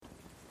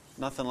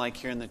Nothing like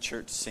hearing the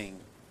church sing.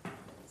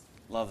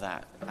 Love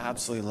that.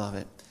 Absolutely love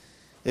it.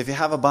 If you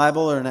have a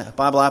Bible or a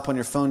Bible app on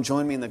your phone,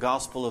 join me in the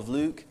Gospel of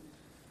Luke.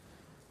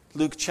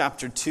 Luke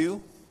chapter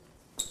 2.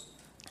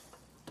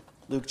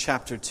 Luke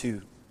chapter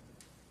 2.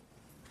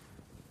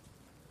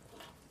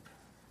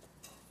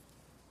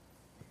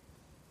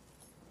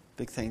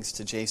 Big thanks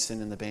to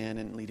Jason and the band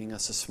and leading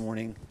us this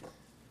morning.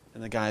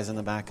 And the guys in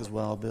the back as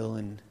well, Bill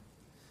and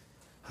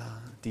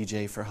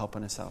DJ, for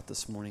helping us out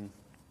this morning.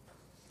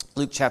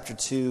 Luke chapter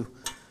 2,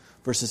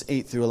 verses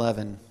 8 through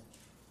 11.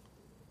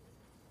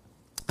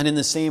 And in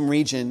the same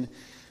region,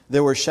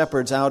 there were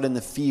shepherds out in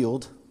the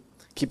field,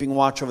 keeping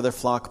watch over their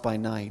flock by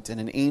night. And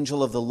an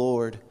angel of the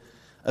Lord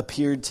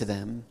appeared to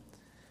them,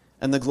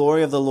 and the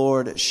glory of the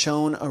Lord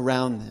shone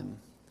around them,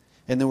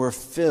 and they were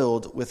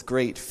filled with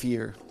great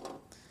fear.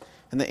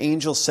 And the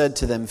angel said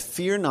to them,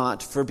 "Fear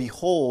not, for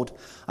behold,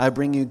 I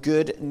bring you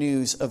good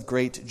news of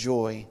great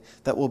joy,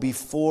 that will be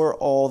for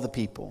all the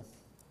people.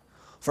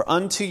 For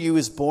unto you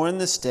is born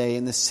this day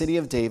in the city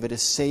of David a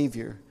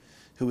Savior,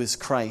 who is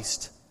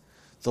Christ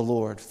the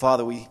Lord."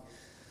 Father, we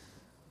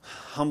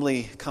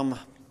humbly come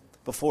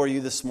before you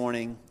this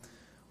morning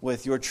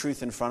with your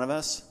truth in front of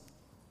us.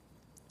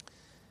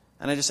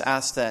 And I just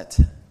ask that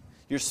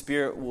your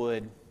Spirit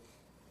would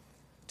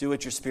do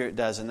what your Spirit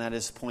does, and that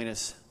is point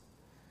us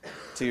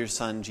to your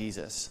Son,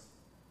 Jesus.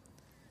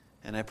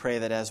 And I pray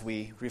that as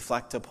we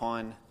reflect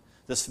upon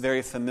this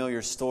very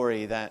familiar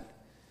story, that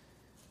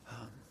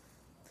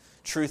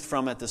truth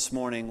from it this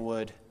morning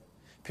would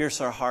pierce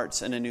our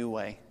hearts in a new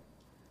way,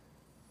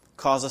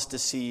 cause us to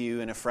see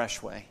you in a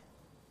fresh way,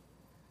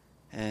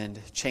 and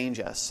change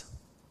us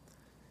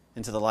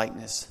into the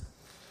likeness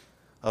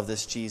of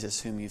this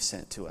Jesus whom you've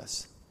sent to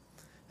us.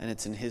 And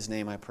it's in his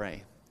name I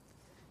pray.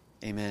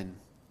 Amen.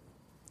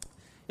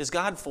 Is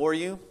God for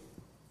you?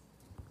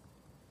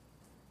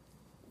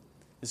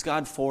 Is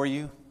God for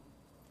you?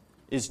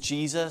 Is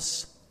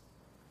Jesus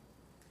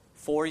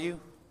for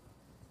you?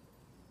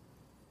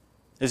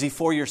 Is he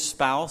for your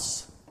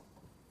spouse?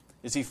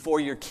 Is he for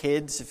your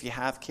kids if you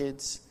have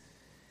kids?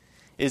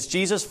 Is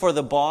Jesus for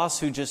the boss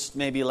who just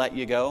maybe let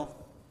you go?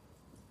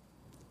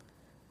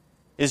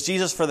 Is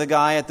Jesus for the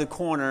guy at the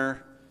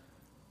corner,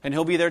 and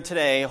he'll be there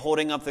today,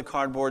 holding up the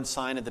cardboard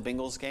sign at the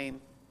Bengals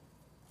game?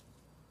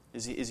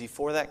 Is he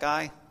for that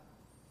guy?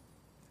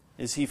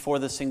 Is he for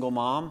the single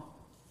mom?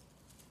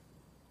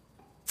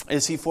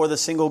 Is he for the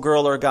single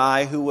girl or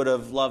guy who would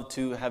have loved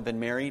to have been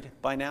married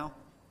by now?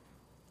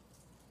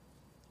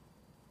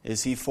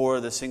 Is he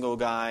for the single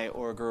guy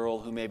or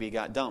girl who maybe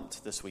got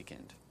dumped this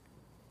weekend?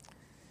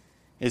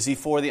 Is he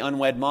for the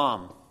unwed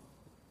mom?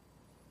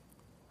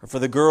 Or for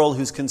the girl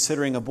who's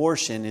considering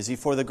abortion? Is he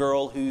for the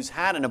girl who's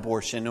had an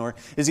abortion? Or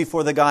is he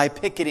for the guy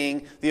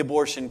picketing the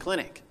abortion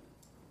clinic?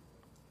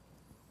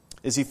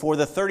 Is he for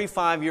the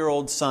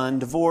 35-year-old son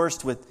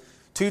divorced with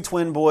 2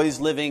 twin boys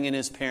living in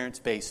his parents'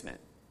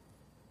 basement?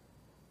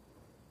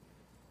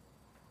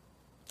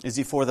 Is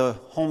he for the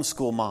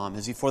homeschool mom?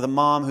 Is he for the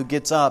mom who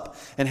gets up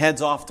and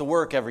heads off to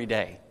work every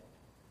day?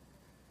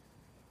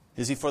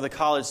 Is he for the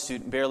college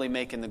student barely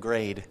making the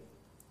grade?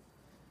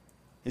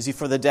 Is he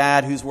for the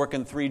dad who's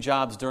working 3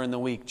 jobs during the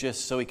week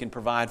just so he can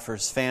provide for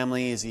his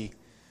family? Is he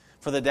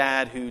for the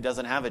dad who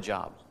doesn't have a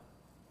job?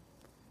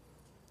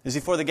 Is he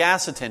for the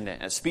gas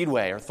attendant at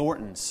Speedway or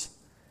Thornton's?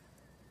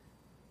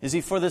 Is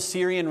he for the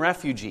Syrian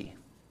refugee?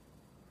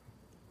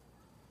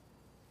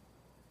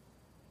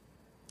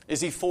 Is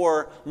he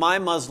for my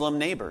Muslim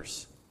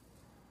neighbors,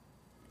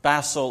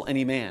 Basil and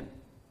Iman,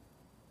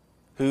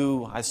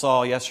 who I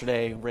saw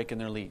yesterday raking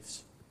their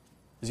leaves?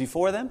 Is he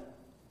for them?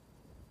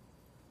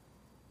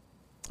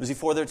 Is he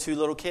for their 2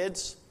 little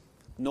kids,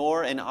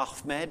 Noor and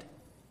Ahmed?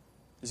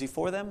 Is he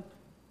for them?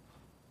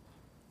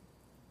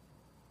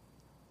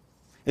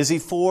 Is he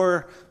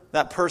for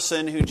that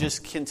person who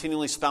just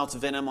continually spouts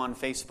venom on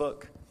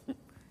Facebook?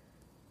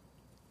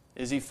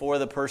 Is he for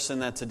the person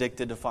that's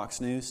addicted to Fox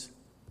News?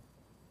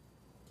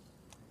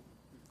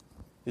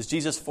 Is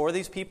Jesus for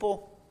these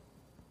people?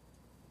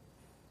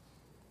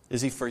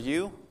 Is he for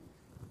you?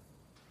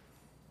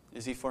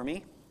 Is he for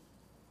me?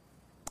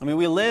 I mean,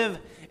 we live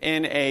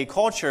in a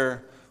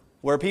culture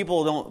where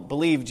people don't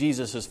believe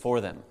Jesus is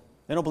for them.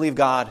 They don't believe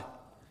God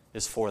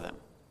is for them.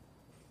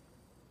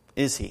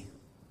 Is he?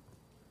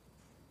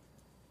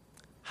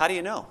 How do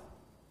you know?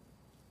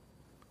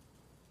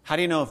 How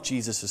do you know if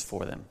Jesus is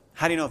for them?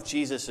 How do you know if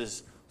Jesus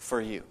is for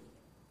you?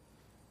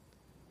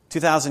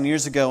 2,000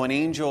 years ago, an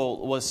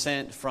angel was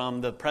sent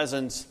from the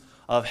presence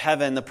of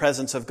heaven, the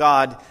presence of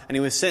God, and he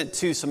was sent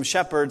to some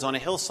shepherds on a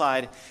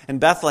hillside in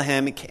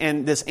Bethlehem,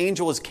 and this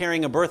angel was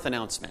carrying a birth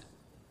announcement.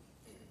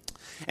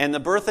 And the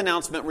birth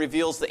announcement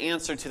reveals the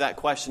answer to that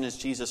question: is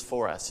Jesus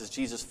for us? Is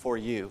Jesus for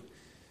you?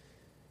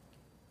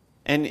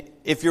 And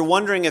if you're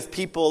wondering if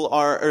people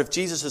are, or if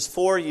Jesus is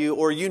for you,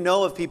 or you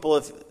know of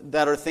people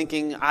that are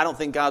thinking, I don't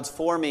think God's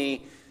for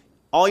me,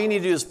 all you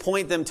need to do is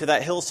point them to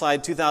that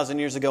hillside 2,000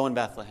 years ago in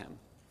Bethlehem.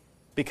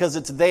 Because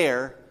it's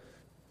there,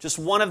 just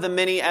one of the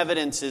many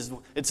evidences,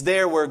 it's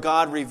there where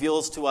God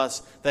reveals to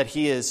us that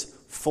he is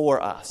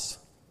for us.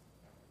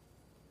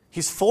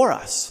 He's for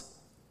us.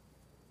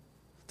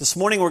 This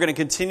morning we're going to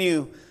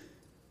continue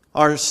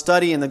our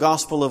study in the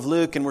Gospel of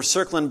Luke, and we're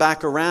circling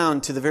back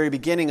around to the very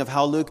beginning of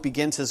how Luke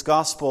begins his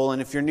Gospel.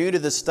 And if you're new to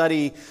this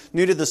study,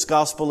 new to this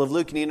Gospel of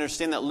Luke, you need to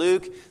understand that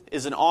Luke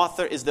is the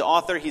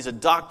author, he's a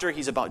doctor,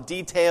 he's about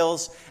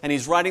details, and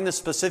he's writing this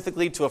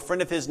specifically to a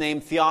friend of his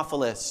named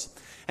Theophilus.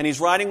 And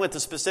he's writing with a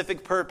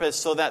specific purpose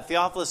so that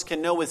Theophilus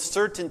can know with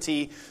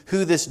certainty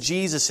who this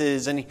Jesus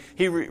is. And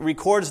he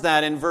records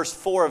that in verse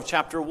 4 of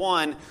chapter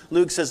 1.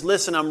 Luke says,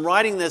 listen, I'm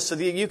writing this so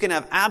that you can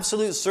have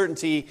absolute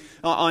certainty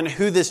on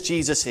who this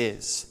Jesus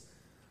is.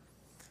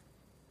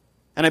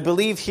 And I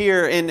believe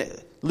here in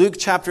Luke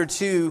chapter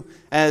 2,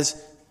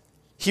 as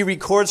he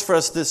records for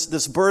us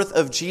this birth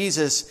of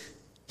Jesus,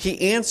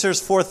 he answers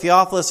for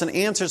Theophilus and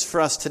answers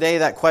for us today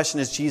that question,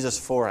 is Jesus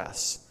for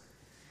us?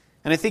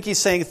 And I think he's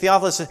saying,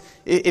 Theophilus,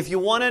 if you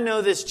want to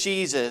know this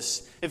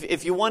Jesus,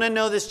 if you want to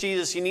know this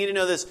Jesus, you need to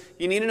know this.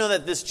 You need to know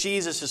that this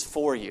Jesus is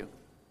for you.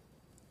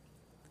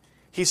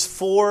 He's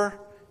for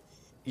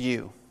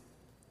you.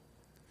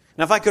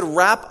 Now, if I could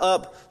wrap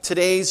up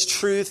today's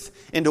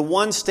truth into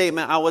one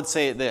statement, I would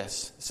say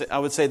this. I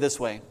would say this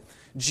way.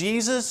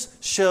 Jesus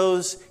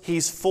shows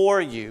He's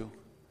for you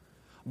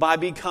by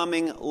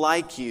becoming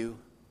like you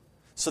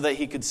so that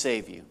He could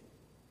save you.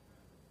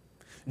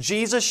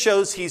 Jesus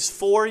shows He's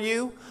for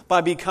you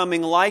by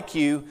becoming like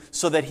you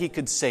so that He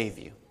could save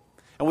you.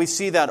 And we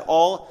see that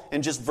all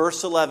in just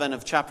verse 11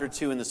 of chapter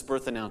 2 in this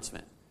birth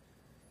announcement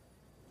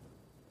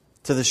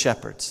to the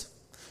shepherds.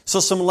 So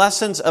some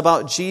lessons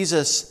about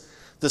Jesus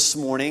this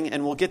morning,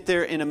 and we'll get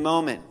there in a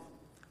moment.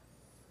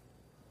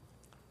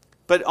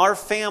 But our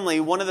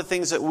family, one of the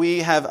things that we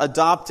have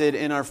adopted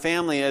in our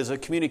family as a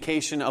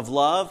communication of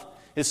love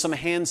is some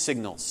hand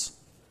signals.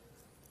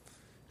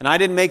 And I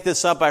didn't make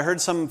this up. I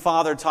heard some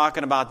father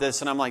talking about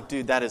this, and I'm like,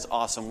 dude, that is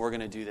awesome. We're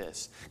going to do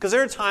this. Because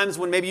there are times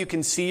when maybe you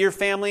can see your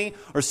family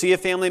or see a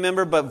family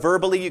member, but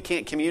verbally you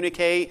can't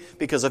communicate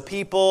because of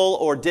people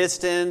or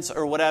distance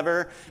or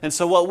whatever. And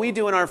so what we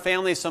do in our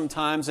family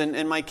sometimes,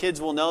 and my kids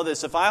will know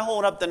this, if I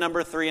hold up the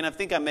number 3, and I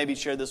think I maybe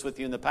shared this with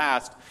you in the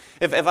past,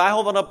 if I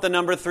hold up the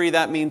number 3,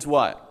 that means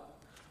what?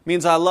 It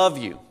means I love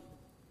you.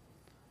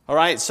 All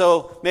right,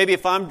 so maybe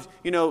if I'm,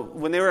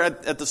 when they were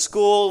at the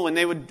school, when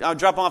I would drop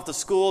them off to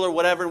school or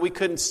whatever, we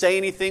couldn't say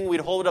anything,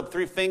 we'd hold up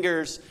 3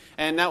 fingers,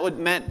 and that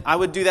meant I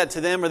would do that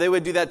to them, or they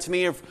would do that to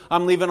me, or if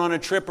I'm leaving on a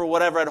trip or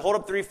whatever, I'd hold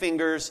up 3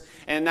 fingers,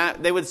 and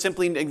that they would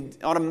simply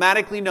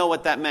automatically know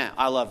what that meant,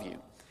 I love you.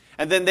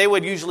 And then they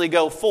would usually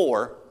go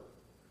 4,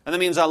 and that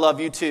means I love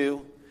you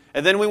too.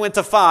 And then we went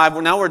to 5,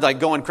 well now we're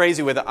like going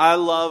crazy with it, I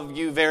love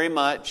you very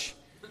much.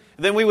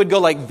 And then we would go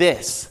like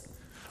this.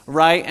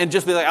 Right? And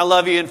just be like, I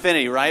love you,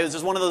 infinity, right? It's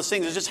just one of those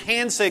things. It's just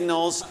hand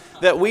signals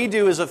that we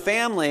do as a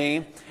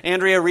family.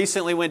 Andrea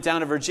recently went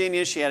down to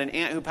Virginia. She had an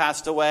aunt who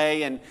passed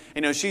away, and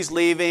she's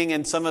leaving,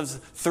 and some of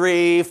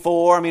 3,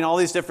 4, all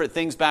these different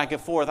things back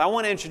and forth. I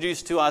want to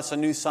introduce to us a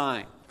new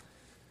sign.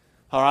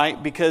 All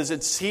right? Because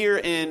it's here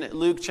in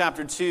Luke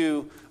chapter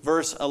 2,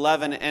 verse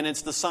 11, and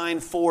it's the sign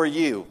for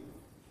you.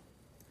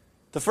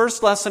 The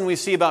first lesson we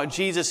see about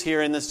Jesus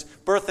here in this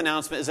birth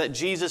announcement is that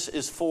Jesus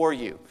is for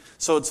you.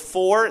 So it's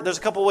for, there's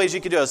a couple ways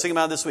you could do it. I was thinking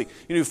about it this week.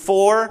 You do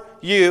for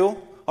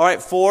you, all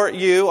right, for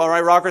you, all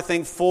right, rocker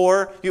thing,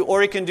 for you,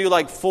 or you can do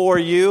like for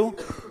you,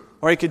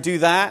 or you could do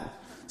that.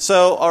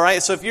 So, all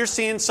right, so if you're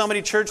seeing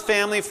somebody, church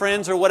family,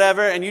 friends, or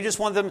whatever, and you just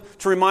want them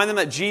to remind them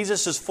that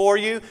Jesus is for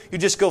you, you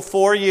just go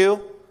for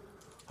you,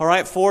 all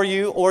right, for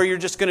you, or you're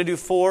just going to do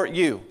for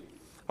you.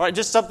 All right,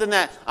 just something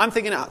that I'm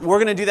thinking we're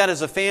going to do that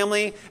as a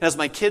family, and as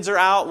my kids are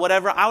out,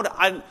 whatever.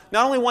 I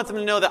not only want them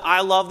to know that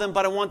I love them,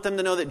 but I want them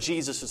to know that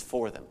Jesus is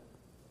for them.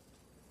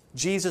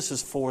 Jesus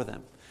is for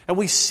them. And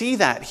we see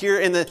that here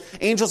in the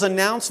angel's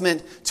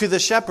announcement to the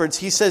shepherds.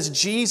 He says,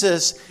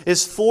 Jesus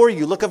is for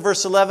you. Look at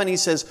verse 11. He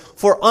says,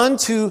 for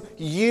unto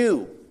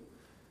you.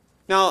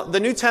 Now, the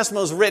New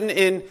Testament was written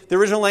in the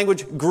original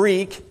language,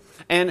 Greek.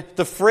 And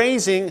the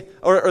phrasing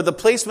or the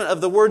placement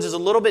of the words is a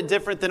little bit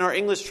different than our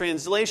English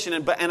translation.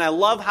 And I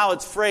love how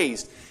it's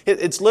phrased.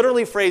 It's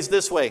literally phrased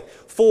this way.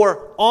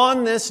 For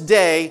on this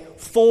day,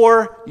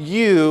 for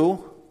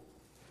you,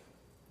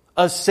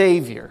 a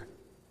Savior.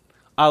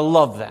 I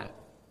love that.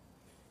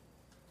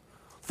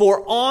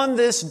 For on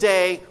this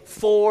day,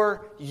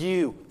 for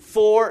you.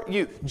 For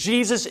you.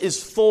 Jesus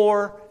is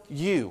for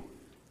you.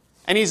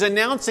 And He's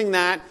announcing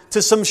that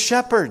to some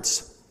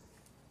shepherds.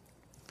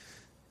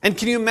 And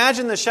can you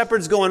imagine the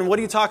shepherds going, what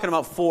are you talking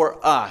about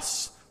for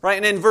us? Right?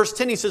 And in verse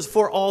 10 he says,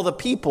 for all the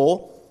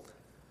people,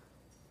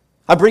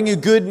 I bring you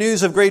good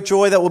news of great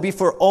joy that will be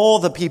for all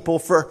the people.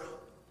 For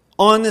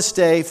on this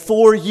day,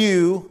 for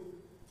you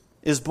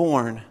is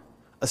born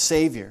a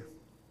Savior.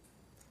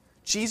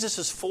 Jesus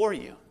is for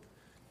you.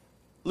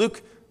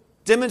 Luke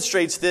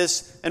demonstrates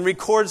this and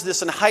records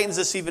this and heightens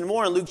this even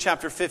more in Luke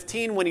chapter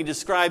 15 when he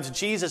describes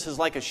Jesus as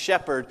like a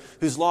shepherd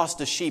who's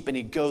lost a sheep and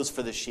he goes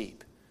for the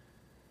sheep.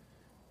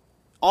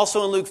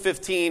 Also in Luke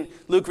 15,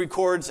 Luke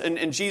records,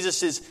 and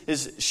Jesus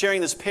is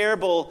sharing this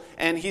parable,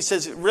 and he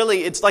says,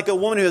 really, it's like a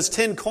woman who has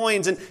 10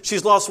 coins, and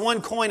she's lost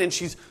one coin, and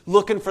she's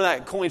looking for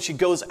that coin. She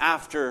goes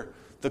after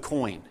the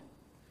coin.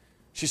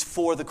 She's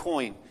for the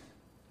coin.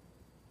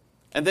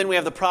 And then we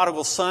have the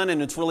prodigal son,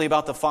 and it's really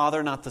about the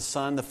father, not the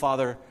son.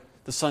 The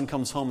son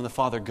comes home, and the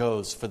father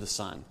goes for the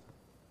son.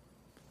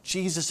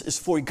 Jesus is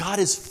for you. God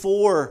is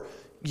for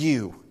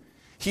you.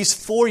 He's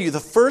for you. The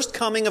first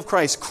coming of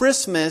Christ,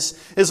 Christmas,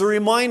 is a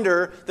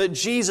reminder that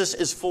Jesus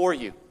is for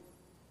you.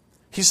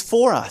 He's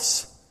for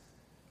us.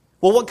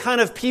 Well, what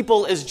kind of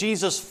people is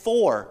Jesus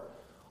for?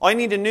 All I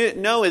need to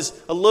know is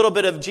a little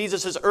bit of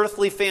Jesus'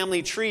 earthly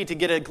family tree to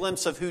get a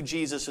glimpse of who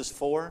Jesus is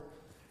for.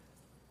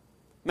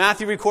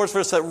 Matthew records for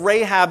us that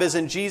Rahab is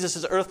in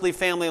Jesus' earthly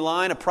family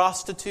line, a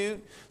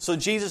prostitute. So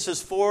Jesus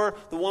is for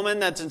the woman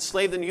that's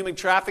enslaved in human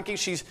trafficking.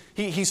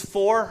 He's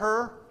for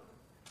her.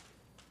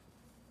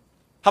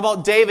 How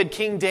about David,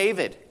 King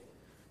David?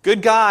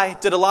 Good guy,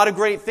 did a lot of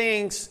great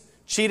things,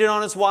 cheated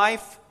on his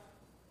wife,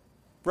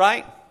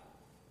 right?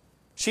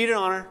 Cheated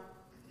on her.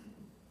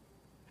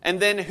 And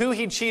then who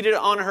he cheated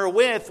on her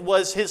with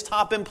was his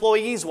top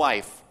employee's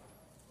wife,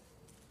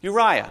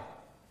 Uriah.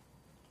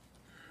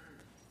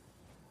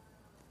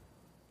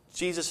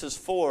 Jesus is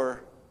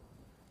for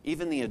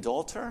even the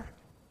adulterer.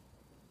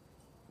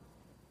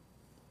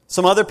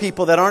 Some other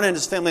people that aren't in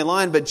his family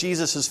line, but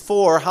Jesus is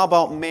for. How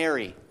about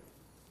Mary,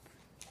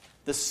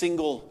 the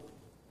single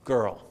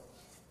girl?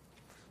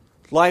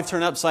 Life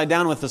turned upside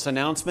down with this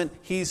announcement.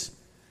 She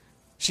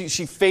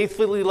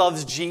faithfully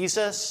loves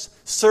Jesus,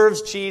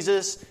 serves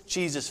Jesus.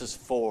 Jesus is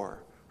for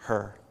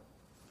her.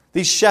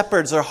 These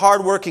shepherds are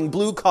hardworking,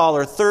 blue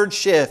collar, third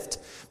shift.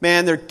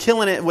 Man, they're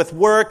killing it with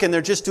work and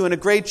they're just doing a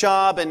great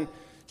job, and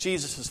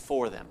Jesus is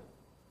for them.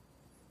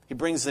 He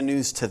brings the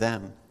news to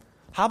them.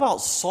 How about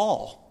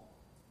Saul,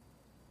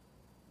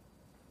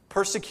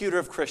 persecutor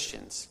of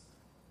Christians?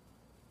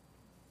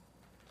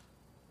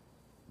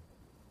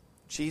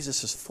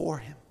 Jesus is for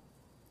him.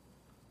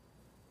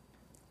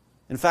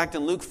 In fact,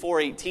 in Luke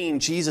 4:18,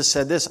 Jesus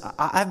said this,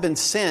 I've been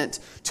sent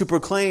to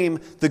proclaim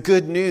the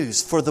good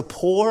news for the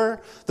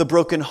poor, the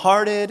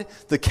brokenhearted,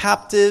 the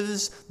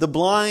captives, the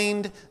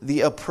blind,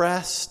 the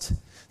oppressed.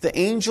 The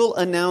angel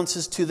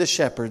announces to the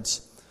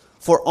shepherds,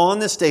 for on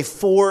this day,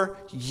 for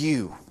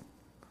you.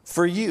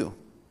 For you.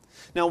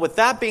 Now, with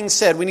that being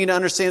said, we need to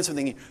understand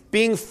something.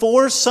 Being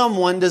for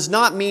someone does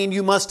not mean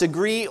you must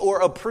agree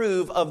or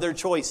approve of their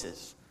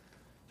choices.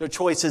 Their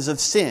choices of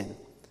sin.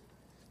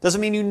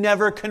 Doesn't mean you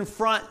never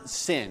confront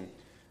sin.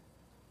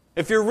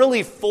 If you're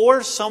really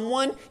for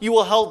someone, you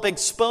will help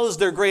expose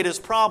their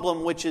greatest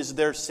problem, which is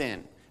their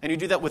sin. And you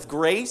do that with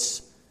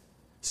grace,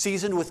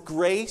 seasoned with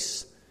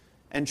grace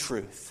and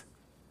truth.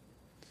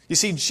 You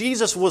see,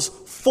 Jesus was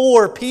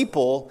for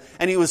people,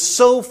 and He was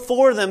so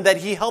for them that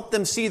He helped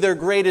them see their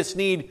greatest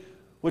need,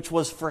 which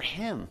was for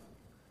Him.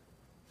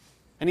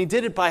 And He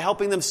did it by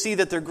helping them see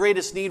that their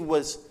greatest need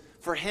was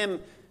for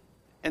Him,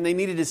 and they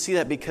needed to see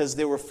that because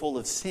they were full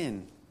of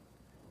sin.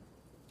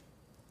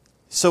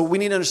 So we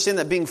need to understand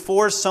that being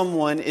for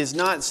someone is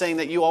not saying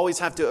that you always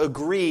have to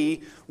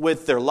agree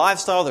with their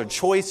lifestyle, their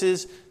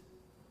choices,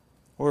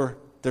 or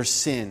their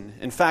sin.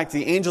 In fact,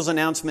 the angel's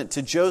announcement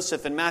to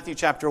Joseph in Matthew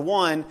chapter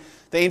 1,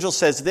 the angel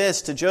says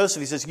this to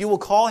Joseph. He says, you will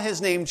call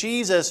his name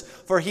Jesus,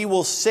 for he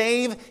will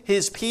save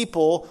his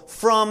people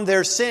from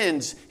their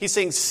sins. He's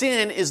saying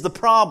sin is the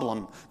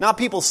problem, not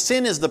people.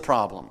 Sin is the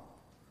problem.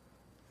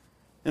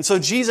 And so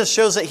Jesus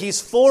shows that He's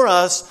for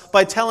us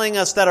by telling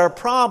us that our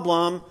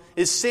problem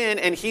is sin,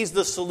 and He's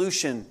the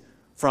solution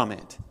from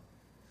it.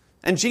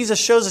 And Jesus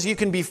shows us you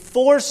can be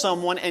for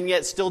someone and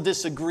yet still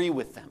disagree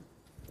with them.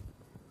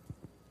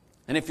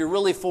 And if you're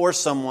really for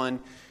someone,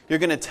 you're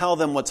going to tell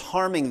them what's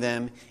harming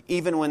them,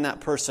 even when that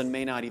person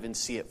may not even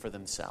see it for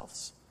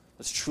themselves.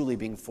 That's truly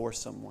being for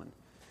someone.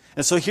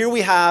 And so here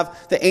we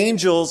have the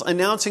angels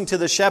announcing to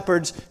the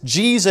shepherds,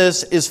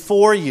 Jesus is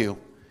for you.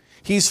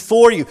 He's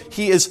for you.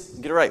 He is,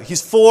 get it right,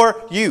 He's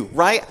for you,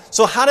 right?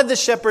 So how did the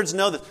shepherds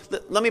know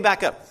this? Let me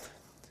back up.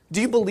 Do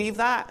you believe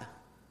that?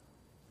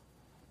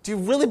 Do you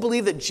really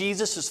believe that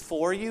Jesus is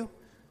for you?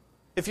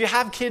 If you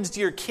have kids, do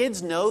your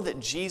kids know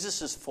that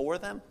Jesus is for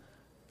them?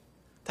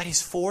 That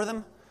He's for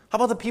them? How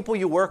about the people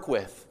you work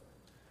with?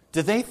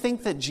 Do they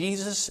think that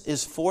Jesus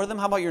is for them?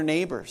 How about your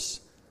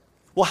neighbors?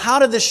 Well, how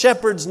did the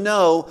shepherds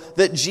know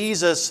that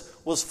Jesus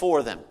was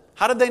for them?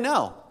 How did they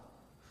know?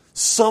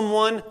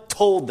 Someone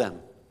told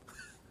them.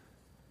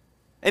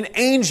 An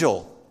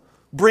angel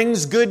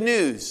brings good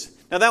news.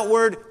 Now that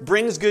word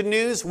brings good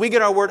news, we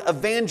get our word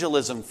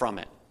evangelism from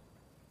it.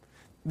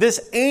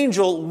 This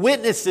angel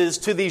witnesses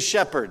to these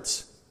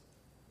shepherds.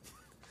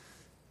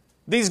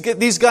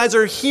 These guys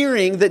are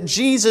hearing that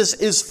Jesus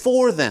is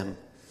for them.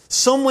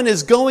 Someone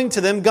is going to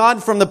them,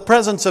 God from the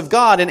presence of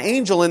God, an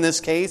angel in this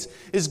case,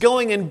 is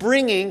going and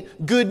bringing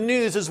good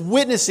news, is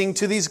witnessing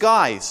to these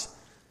guys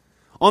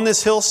on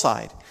this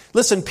hillside.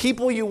 Listen,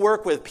 people you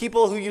work with,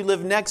 people who you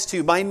live next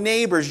to, my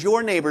neighbors,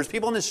 your neighbors,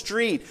 people on the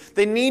street,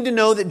 they need to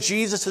know that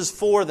Jesus is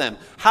for them.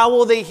 How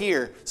will they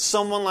hear?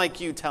 Someone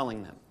like you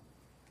telling them.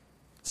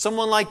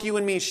 Someone like you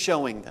and me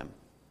showing them.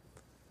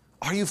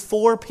 Are you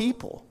for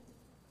people?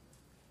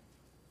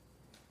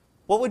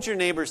 What would your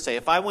neighbors say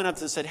if I went up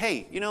and said,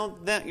 hey, you know,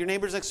 that your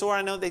neighbors next door,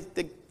 I know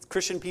they're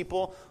Christian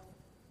people.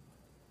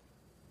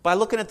 By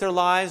looking at their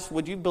lives,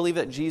 would you believe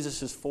that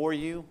Jesus is for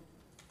you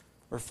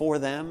or for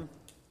them?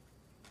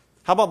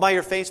 How about by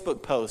your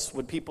Facebook posts?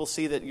 Would people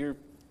see that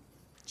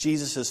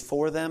Jesus is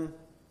for them?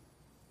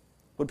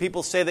 Would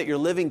people say that your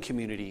living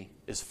community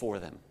is for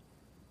them?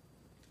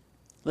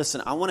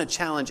 Listen, I want to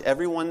challenge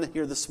everyone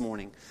here this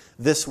morning,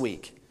 this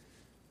week,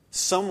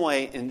 some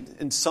way,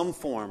 in some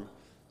form,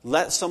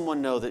 let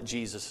someone know that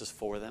Jesus is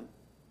for them.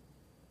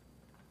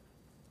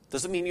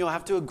 Doesn't mean you'll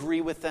have to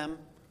agree with them,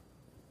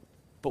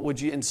 but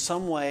would you in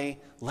some way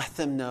let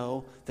them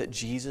know that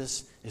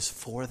Jesus is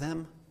for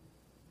them?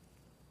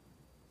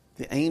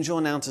 The angel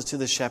announces to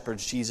the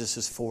shepherds, Jesus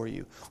is for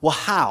you. Well,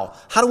 how?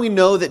 How do we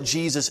know that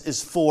Jesus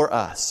is for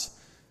us?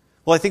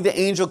 Well, I think the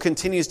angel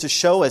continues to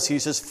show us. He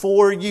says,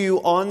 for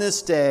you on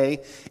this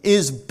day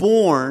is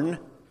born,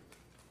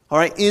 all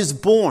right, is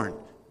born.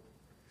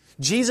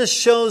 Jesus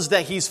shows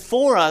that He's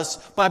for us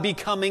by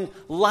becoming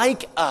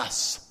like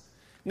us.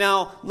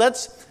 Now,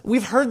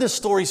 we've heard this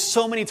story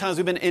so many times.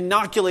 We've been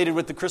inoculated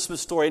with the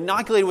Christmas story,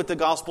 inoculated with the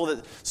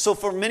gospel. So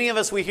for many of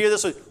us, we hear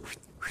this,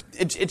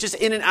 it's just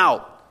in and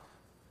out.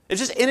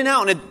 It's just in and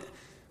out. And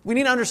we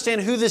need to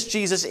understand who this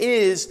Jesus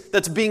is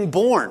that's being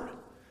born.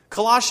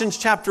 Colossians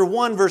chapter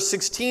 1, verse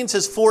 16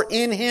 says, for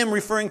in Him,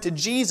 referring to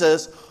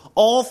Jesus,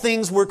 all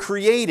things were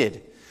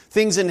created.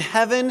 Things in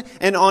heaven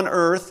and on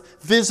earth,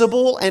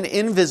 visible and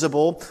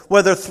invisible,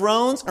 whether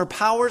thrones or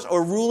powers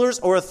or rulers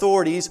or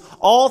authorities,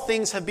 all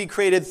things have been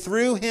created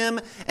through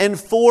Him and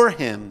for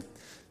Him.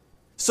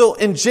 So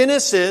in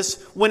Genesis,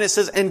 when it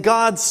says, and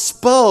God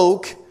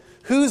spoke,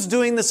 who's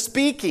doing the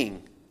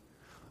speaking?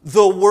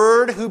 The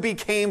Word who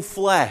became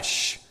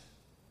flesh.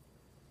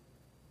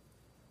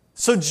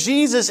 So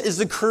Jesus is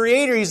the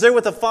creator. He's there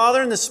with the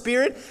Father and the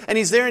Spirit, and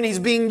He's there and He's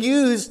being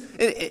used.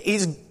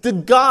 He's the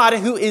God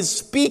who is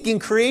speaking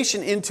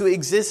creation into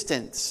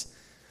existence.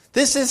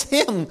 This is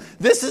Him.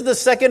 This is the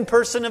second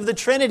person of the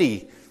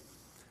Trinity.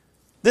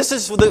 This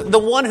is the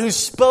one who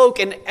spoke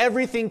and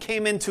everything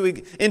came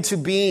into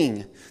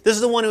being. This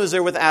is the one who was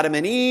there with Adam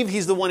and Eve.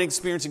 He's the one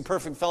experiencing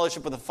perfect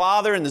fellowship with the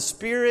Father and the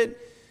Spirit.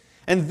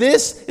 And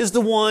this is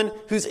the one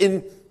who's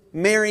in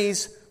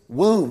Mary's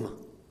womb.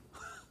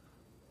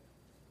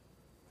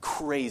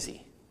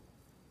 Crazy.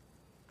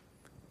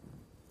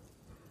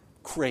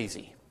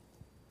 Crazy.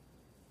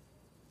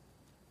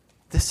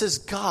 This is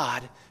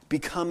God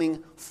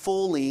becoming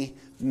fully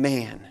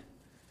man.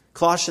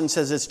 Colossians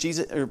says this,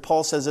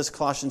 Paul says this,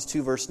 Colossians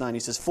 2 verse 9. He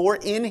says, for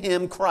in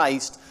Him,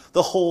 Christ,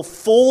 the whole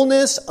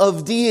fullness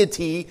of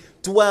deity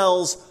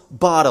dwells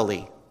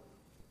bodily.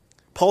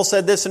 Paul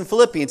said this in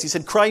Philippians. He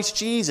said, Christ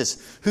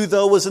Jesus, who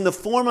though was in the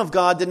form of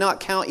God, did not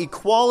count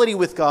equality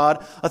with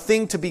God a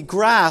thing to be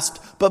grasped,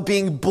 but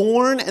being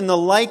born in the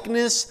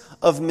likeness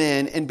of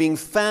men and being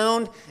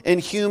found in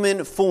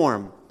human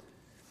form.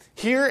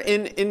 Here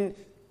in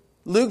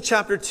Luke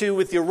chapter 2,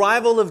 with the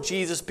arrival of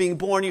Jesus being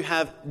born, you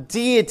have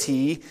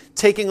deity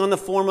taking on the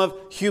form of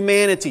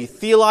humanity.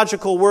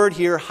 Theological word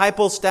here,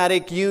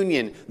 hypostatic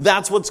union.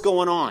 That's what's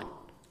going on.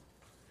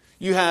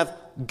 You have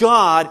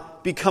God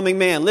becoming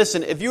man.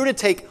 Listen, if you were to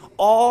take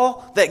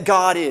all that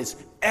God is,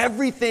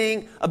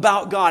 everything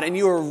about God, and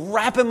you were to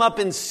wrap Him up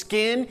in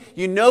skin,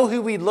 you know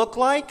who He'd look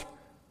like?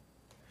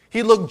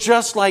 He'd look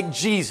just like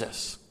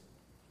Jesus.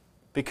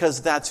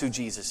 Because that's who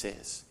Jesus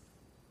is.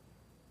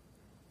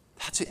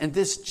 And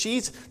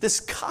this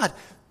God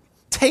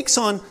takes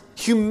on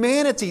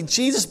humanity.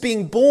 Jesus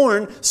being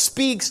born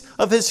speaks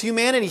of His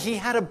humanity. He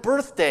had a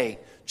birthday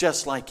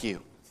just like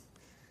you.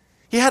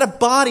 He had a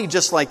body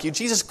just like you.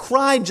 Jesus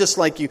cried just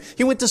like you.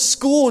 He went to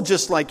school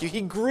just like you.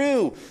 He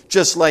grew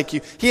just like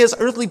you. He has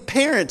earthly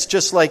parents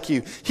just like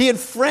you. He had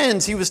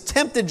friends. He was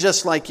tempted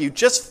just like you.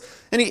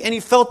 And he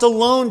felt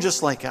alone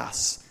just like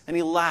us. And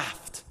He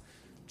laughed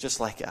just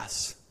like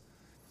us.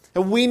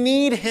 And we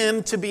need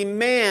Him to be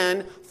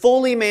man,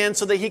 fully man,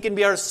 so that He can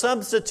be our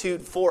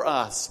substitute for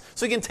us.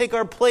 So He can take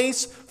our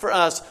place for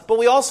us. But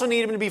we also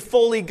need Him to be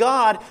fully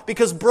God,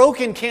 because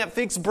broken can't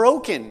fix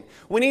broken.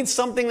 We need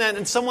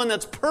someone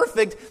that's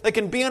perfect that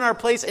can be in our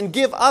place and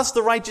give us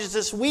the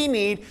righteousness we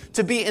need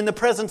to be in the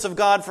presence of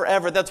God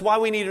forever. That's why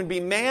we need Him to be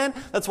man.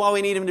 That's why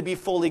we need Him to be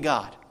fully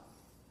God.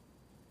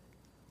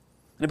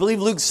 And I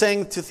believe Luke's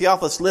saying to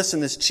Theophilus, listen,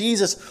 this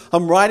Jesus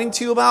I'm writing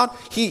to you about,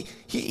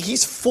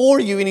 He's for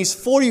you, and He's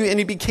for you, and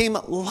He became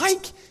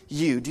like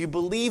you. Do you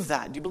believe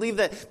that? Do you believe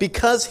that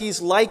because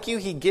He's like you,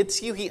 He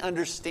gets you, He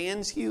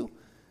understands you?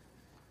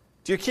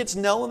 Do your kids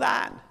know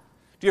that?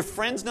 Do your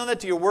friends know that?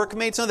 Do your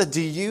workmates know that? Do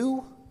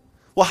you?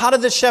 Well, how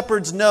did the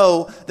shepherds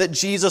know that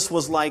Jesus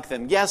was like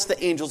them? Yes,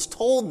 the angels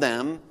told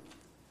them.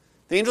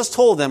 The angels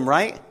told them,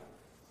 right?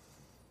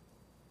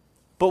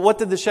 But what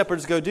did the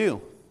shepherds go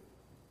do?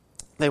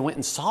 They went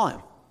and saw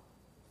Him.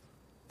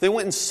 They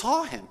went and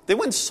saw Him. They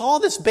went and saw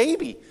this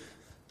baby.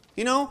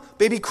 You know,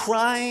 baby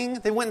crying.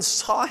 They went and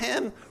saw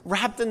Him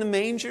wrapped in the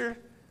manger.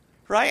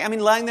 right? I mean,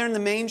 lying there in the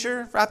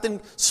manger, wrapped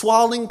in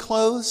swaddling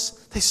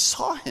clothes. They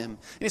saw him.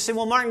 And you say,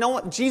 well, Mark,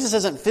 no, Jesus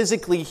isn't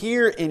physically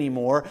here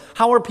anymore.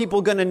 How are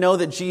people going to know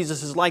that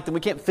Jesus is like them?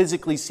 We can't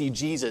physically see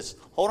Jesus.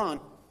 Hold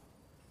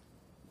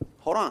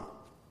on.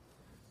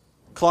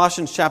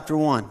 Colossians chapter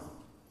 1,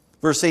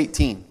 verse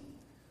 18.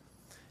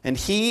 And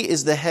he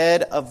is the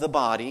head of the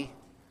body,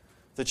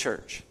 the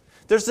church.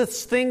 There's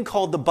this thing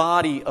called the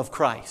body of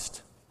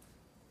Christ.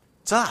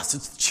 It's us.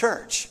 It's the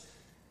church.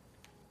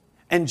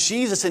 And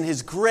Jesus, in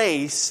his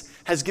grace,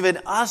 has given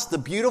us the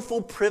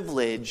beautiful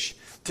privilege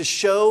to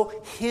show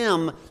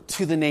him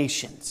to the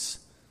nations.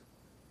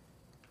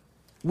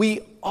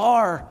 We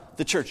are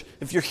the church.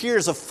 If you're here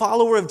as a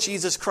follower of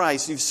Jesus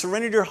Christ, you've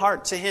surrendered your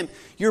heart to him,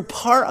 you're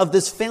part of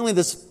this family,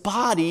 this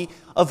body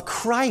of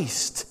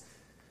Christ.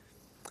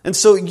 And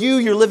so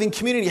your living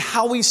community,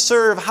 how we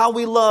serve, how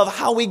we love,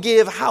 how we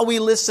give, how we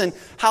listen,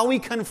 how we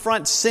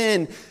confront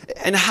sin,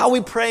 and how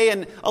we pray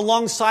and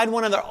alongside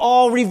one another,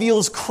 all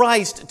reveals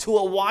Christ to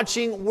a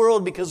watching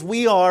world because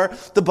we are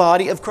the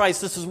body of Christ.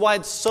 This is why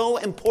it's so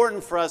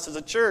important for us as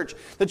a church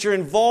that you're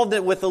involved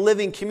with the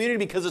living community,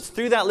 because it's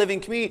through that living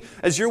community,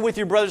 as you're with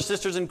your brothers and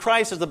sisters in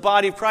Christ, as the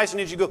body of Christ,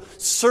 and as you go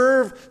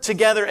serve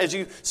together, as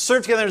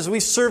we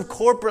serve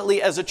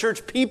corporately as a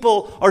church,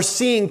 people are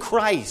seeing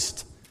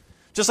Christ.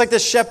 Just like the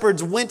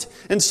shepherds went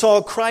and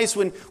saw Christ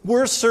when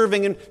we're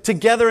serving and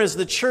together as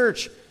the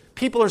church,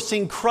 people are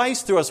seeing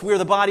Christ through us. We are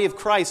the body of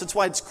Christ. That's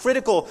why it's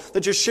critical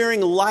that you're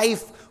sharing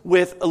life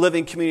with a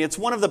living community. It's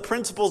one of the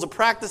principles, the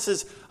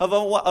practices of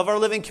our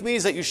living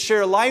communities, that you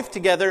share life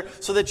together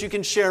so that you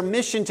can share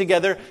mission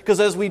together,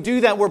 because as we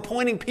do that, we're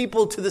pointing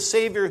people to the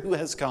Savior who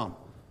has come.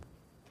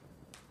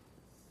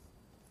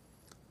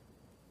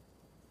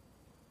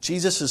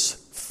 Jesus is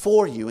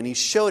for you, and he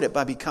showed it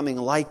by becoming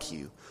like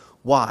you.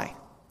 Why?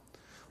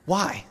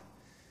 Why?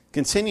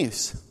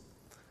 Continues.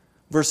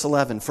 Verse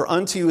 11. For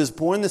unto you is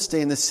born this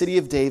day in the city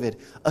of David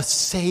a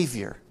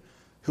Savior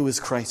who is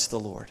Christ the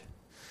Lord.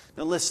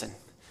 Now listen,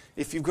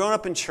 if you've grown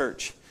up in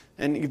church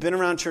and you've been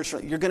around church,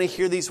 you're going to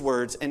hear these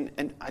words,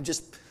 and I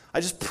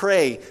just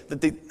pray that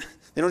they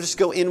don't just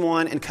go in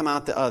one and come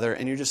out the other,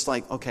 and you're just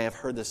like, okay, I've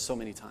heard this so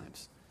many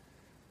times.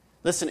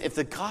 Listen,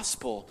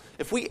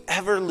 if we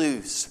ever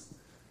lose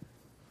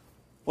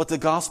what the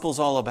gospel's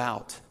all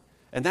about,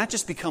 and that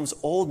just becomes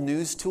old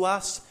news to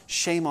us,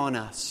 shame on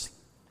us.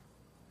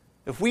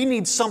 If we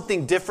need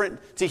something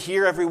different to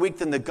hear every week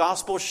than the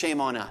gospel,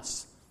 shame on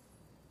us.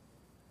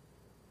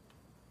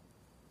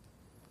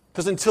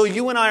 Because until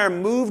you and I are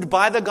moved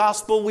by the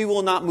gospel, we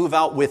will not move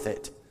out with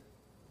it.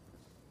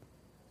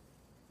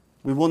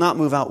 We will not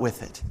move out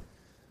with it.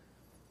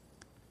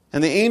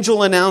 And the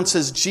angel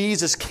announces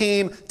Jesus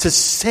came to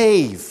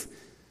save.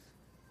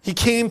 He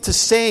came to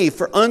save.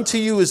 For unto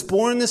you is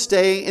born this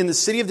day in the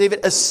city of David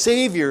a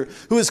Savior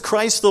who is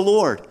Christ the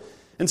Lord.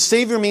 And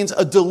Savior means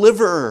a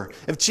deliverer.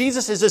 If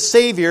Jesus is a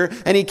Savior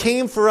and he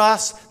came for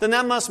us, then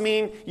that must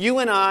mean you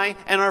and I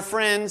and our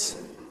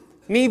friends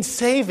need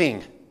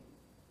saving.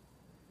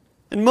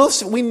 And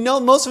most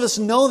of us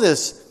know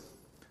this.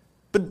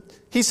 But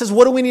he says,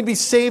 what do we need to be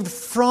saved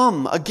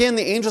from? Again,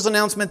 the angel's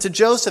announcement to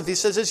Joseph, he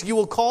says this, you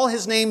will call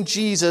his name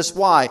Jesus.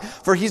 Why?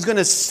 For he's going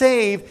to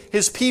save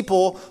his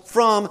people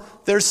from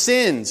their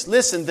sins.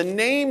 Listen, the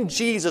name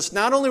Jesus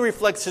not only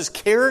reflects his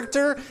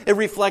character, it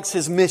reflects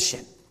his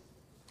mission.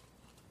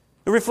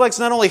 It reflects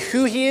not only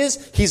who he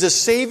is, he's a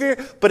Savior,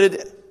 but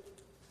it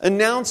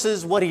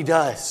announces what he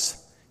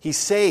does. He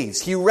saves,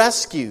 he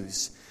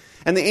rescues.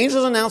 And the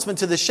angel's announcement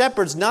to the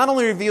shepherds not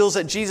only reveals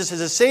that Jesus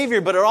is a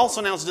Savior, but it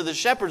also announces to the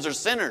shepherds they're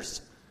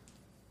sinners.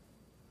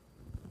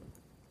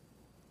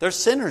 They're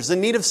sinners in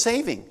need of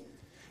saving.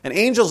 And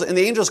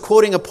the angel's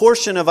quoting a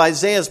portion of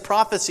Isaiah's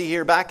prophecy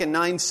here back in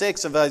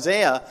 9:6 of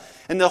Isaiah.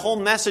 And the whole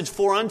message,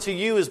 for unto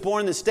you is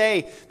born this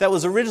day, that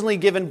was originally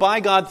given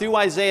by God through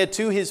Isaiah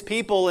to his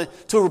people,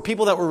 to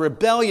people that were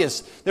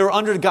rebellious. They were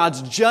under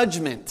God's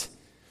judgment.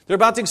 They're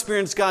about to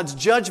experience God's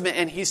judgment,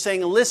 and he's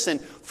saying, listen,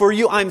 for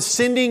you, I'm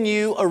sending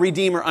you a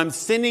Redeemer. I'm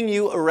sending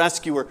you a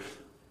rescuer.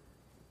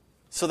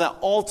 So that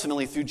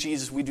ultimately, through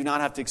Jesus, we do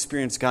not have to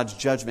experience God's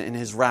judgment and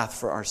his wrath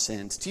for our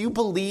sins. Do you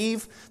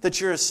believe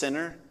that you're a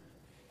sinner?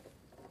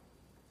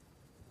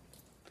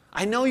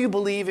 I know you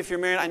believe if you're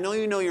married. I know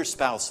you know your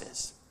spouse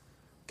is.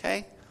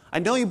 Okay? I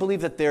know you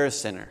believe that they're a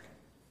sinner.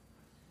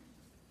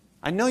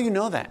 I know you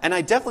know that. And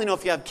I definitely know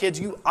if you have kids,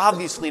 you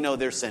obviously know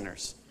they're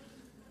sinners.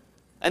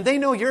 And they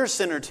know you're a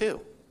sinner too.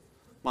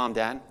 Mom,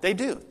 Dad, they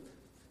do.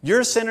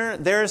 You're a sinner,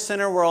 they're a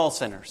sinner, we're all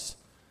sinners.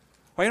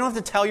 Or you don't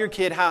have to tell your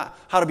kid how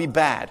to be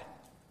bad.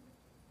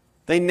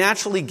 They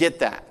naturally get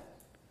that.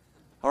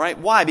 All right?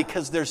 Why?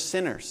 Because they're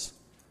sinners.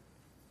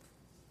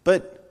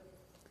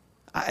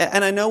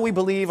 And I know we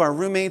believe our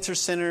roommates are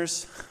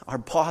sinners, our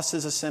boss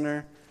is a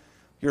sinner,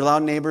 your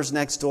loud neighbors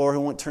next door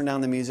who won't turn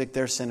down the music,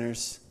 they're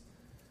sinners.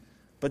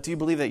 But do you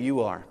believe that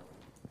you are?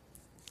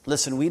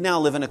 Listen, we now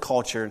live in a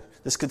culture,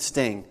 this could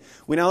sting.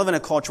 We now live in a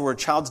culture where a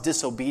child's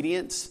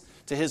disobedience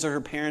to his or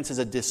her parents is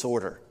a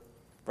disorder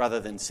rather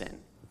than sin.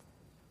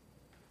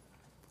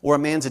 Or a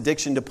man's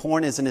addiction to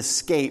porn is an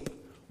escape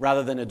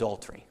rather than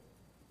adultery.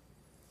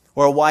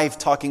 Or a wife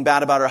talking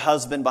bad about her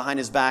husband behind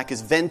his back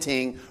is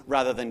venting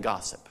rather than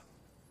gossip.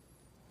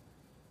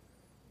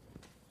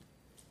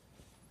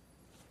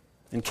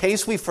 In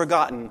case we've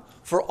forgotten,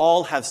 for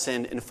all have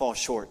sinned and fall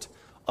short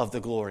of the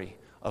glory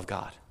of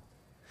God.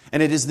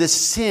 And it is this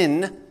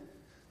sin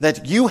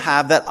that you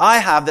have, that I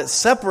have, that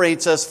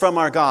separates us from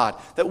our God,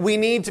 that we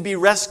need to be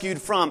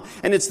rescued from.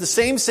 And it's the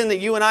same sin that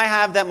you and I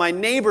have, that my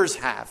neighbors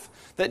have,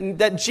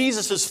 that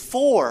Jesus is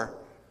for.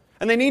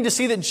 And they need to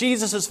see that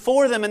Jesus is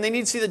for them, and they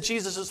need to see that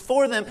Jesus is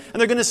for them, and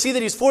they're going to see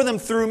that He's for them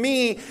through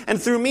me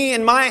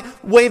in my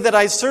way that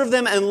I serve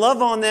them and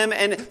love on them,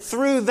 and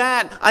through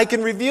that I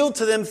can reveal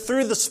to them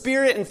through the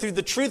Spirit and through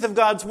the truth of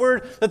God's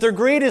Word that their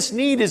greatest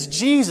need is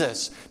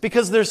Jesus,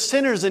 because they're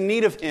sinners in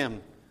need of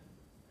Him,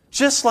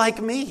 just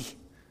like me.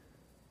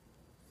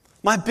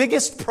 My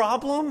biggest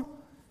problem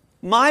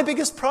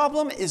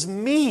is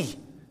me.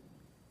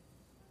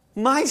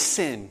 My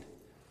sin.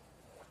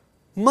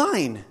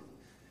 Mine.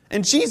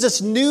 And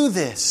Jesus knew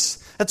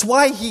this. That's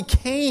why He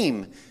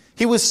came.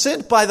 He was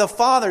sent by the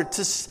Father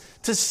to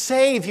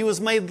save. He was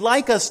made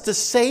like us to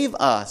save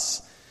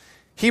us.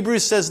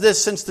 Hebrews says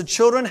this, since the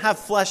children have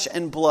flesh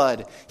and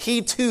blood,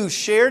 He too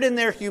shared in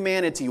their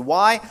humanity.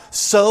 Why?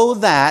 So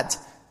that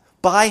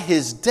by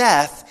His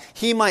death,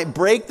 He might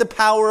break the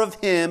power of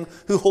him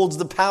who holds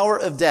the power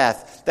of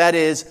death, that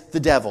is, the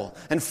devil,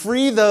 and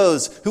free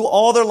those who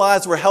all their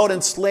lives were held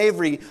in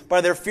slavery by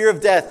their fear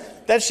of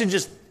death. That should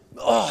just,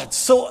 it's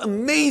so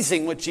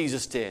amazing what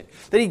Jesus did.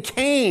 That He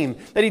came,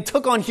 that He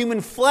took on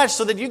human flesh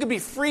so that you could be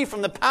free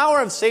from the power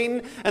of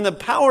Satan and the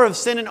power of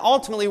sin, and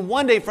ultimately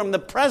one day from the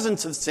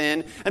presence of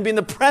sin and be in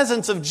the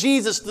presence of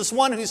Jesus, this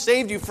one who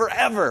saved you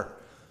forever.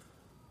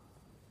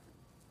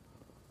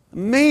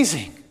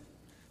 Amazing.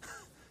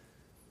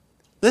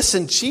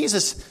 Listen,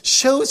 Jesus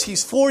shows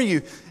He's for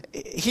you.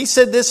 He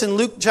said this in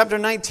Luke chapter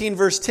 19,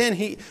 verse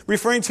 10.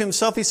 Referring to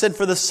Himself, He said,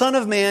 for the Son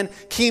of Man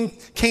came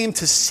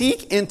to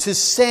seek and to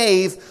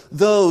save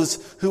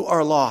those who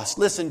are lost.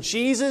 Listen,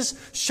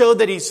 Jesus showed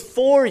that He's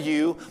for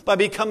you by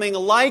becoming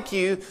like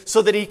you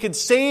so that He could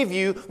save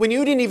you when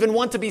you didn't even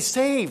want to be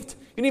saved.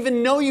 You didn't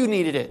even know you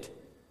needed it.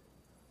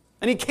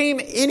 And He came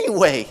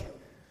anyway.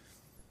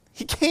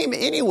 He came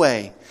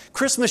anyway.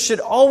 Christmas should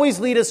always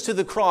lead us to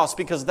the cross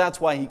because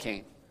that's why He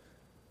came.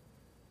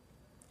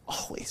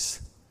 Always.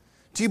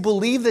 Do you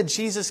believe that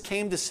Jesus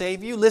came to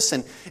save you?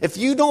 Listen, if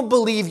you don't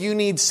believe you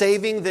need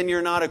saving, then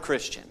you're not a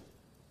Christian.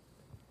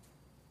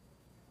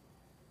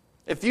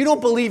 If you don't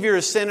believe you're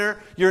a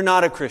sinner, you're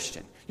not a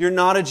Christian. You're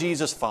not a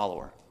Jesus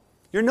follower.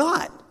 You're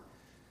not.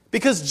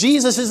 Because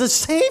Jesus is a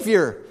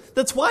Savior.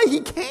 That's why He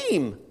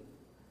came.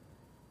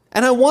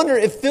 And I wonder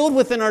if filled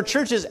within our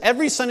churches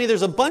every Sunday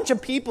there's a bunch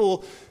of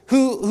people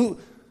who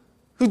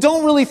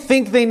don't really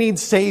think they need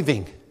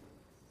saving.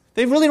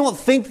 They really don't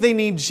think they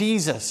need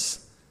Jesus.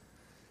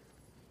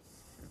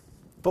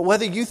 But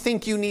whether you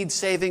think you need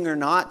saving or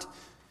not,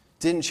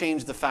 didn't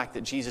change the fact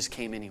that Jesus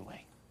came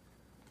anyway.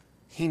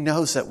 He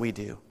knows that we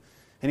do.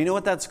 And you know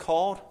what that's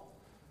called?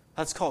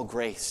 That's called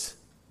grace.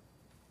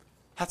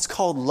 That's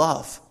called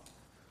love.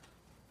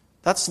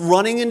 That's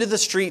running into the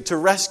street to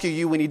rescue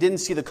you when you didn't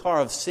see the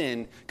car of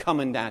sin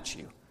coming at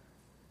you.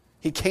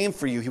 He came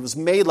for you. He was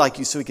made like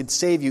you so He could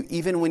save you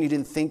even when you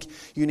didn't think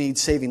you need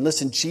saving.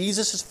 Listen,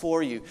 Jesus is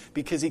for you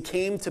because He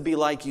came to be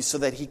like you so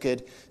that He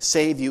could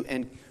save you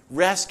and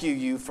rescue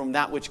you from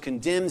that which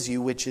condemns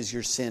you, which is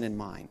your sin and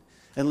mine.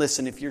 And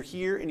listen, if you're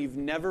here and you've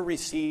never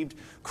received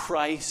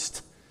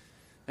Christ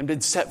and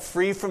been set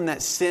free from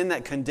that sin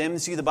that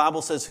condemns you, the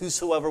Bible says,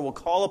 whosoever will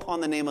call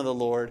upon the name of the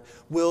Lord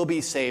will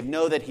be saved.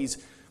 Know that He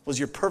was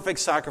your perfect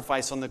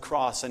sacrifice on the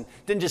cross and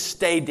didn't just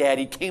stay dead.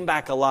 He came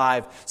back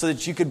alive so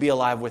that you could be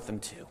alive with Him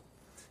too.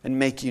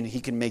 And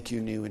He can make you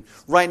new. And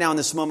right now in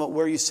this moment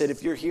where you sit,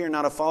 if you're here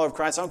not a follower of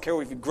Christ, I don't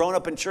care if you've grown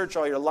up in church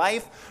all your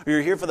life or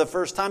you're here for the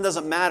first time,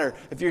 doesn't matter.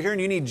 If you're here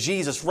and you need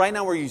Jesus, right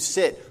now where you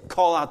sit,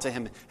 call out to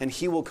Him and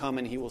He will come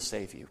and He will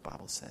save you, the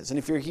Bible says. And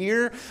if you're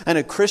here and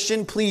a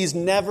Christian, please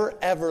never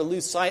ever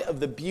lose sight of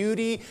the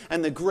beauty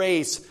and the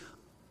grace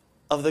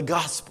of the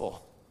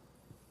gospel.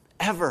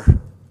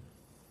 Ever.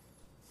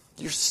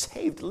 You're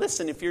saved.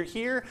 Listen, if you're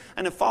here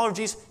and a follower of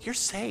Jesus, you're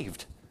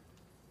saved.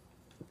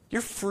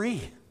 You're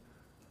free.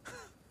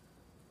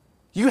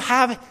 You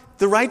have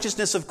the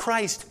righteousness of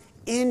Christ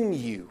in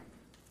you.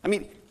 I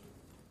mean,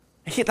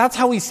 that's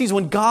how He sees.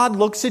 When God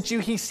looks at you,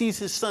 He sees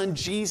His Son,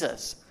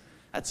 Jesus.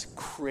 That's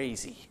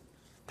crazy.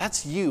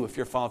 That's you if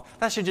you're following.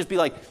 That should just be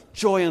like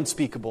joy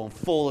unspeakable and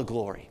full of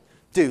glory.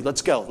 Dude,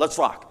 let's go. Let's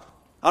rock.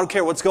 I don't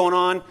care what's going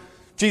on.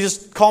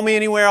 Jesus, call me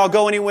anywhere. I'll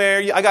go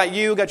anywhere. I got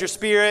you. Got your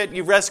Spirit.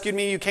 You've rescued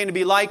me. You came to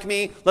be like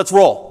me. Let's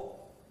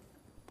roll.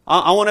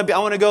 I want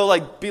to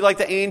go be like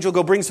the angel.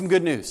 Go bring some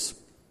good news.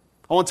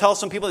 I want to tell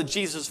some people that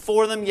Jesus is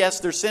for them.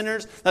 Yes, they're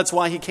sinners. That's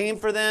why He came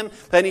for them.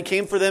 Then He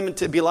came for them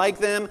to be like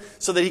them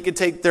so that He could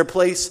take their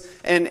place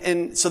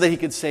and so that He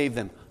could save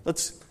them.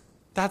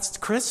 That's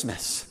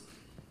Christmas.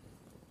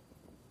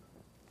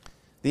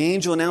 The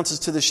angel announces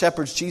to the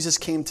shepherds, Jesus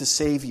came to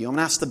save you. I'm going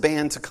to ask the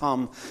band to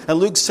come. And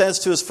Luke says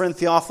to his friend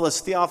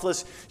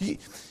Theophilus,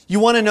 you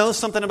want to know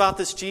something about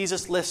this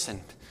Jesus?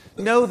 Listen.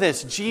 Know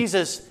this,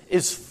 Jesus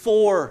is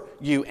for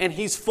you. And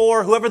He's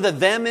for whoever the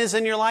them is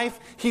in your life,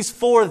 He's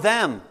for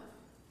them.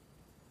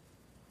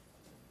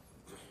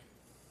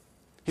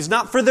 He's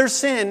not for their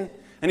sin,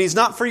 and He's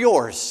not for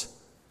yours.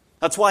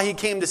 That's why He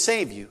came to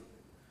save you.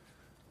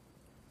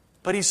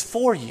 But He's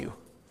for you.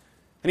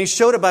 And He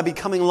showed it by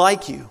becoming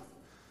like you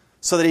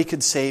so that He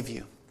could save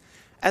you.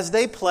 As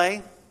they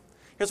play,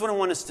 here's what I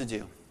want us to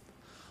do.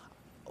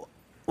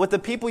 With the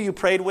people you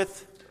prayed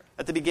with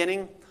at the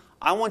beginning,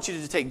 I want you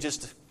to take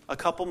just a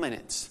couple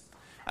minutes.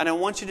 And I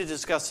want you to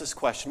discuss this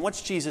question.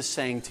 What's Jesus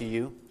saying to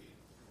you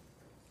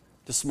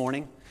this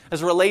morning?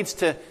 As it relates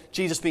to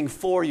Jesus being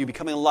for you,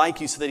 becoming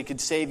like you so that He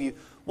could save you,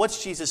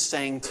 what's Jesus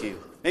saying to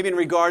you? Maybe in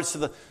regards to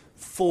the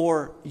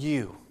for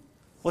you.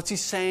 What's He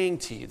saying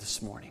to you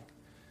this morning?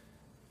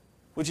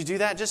 Would you do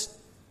that? Just,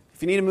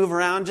 if you need to move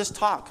around, just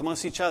talk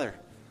amongst each other.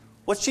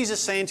 What's Jesus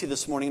saying to you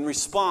this morning in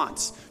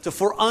response to,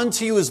 for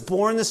unto you is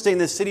born this day in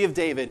the city of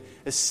David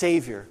a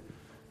Savior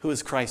who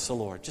is Christ the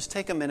Lord? Just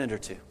take a minute or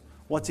two.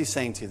 What's He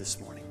saying to you this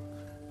morning?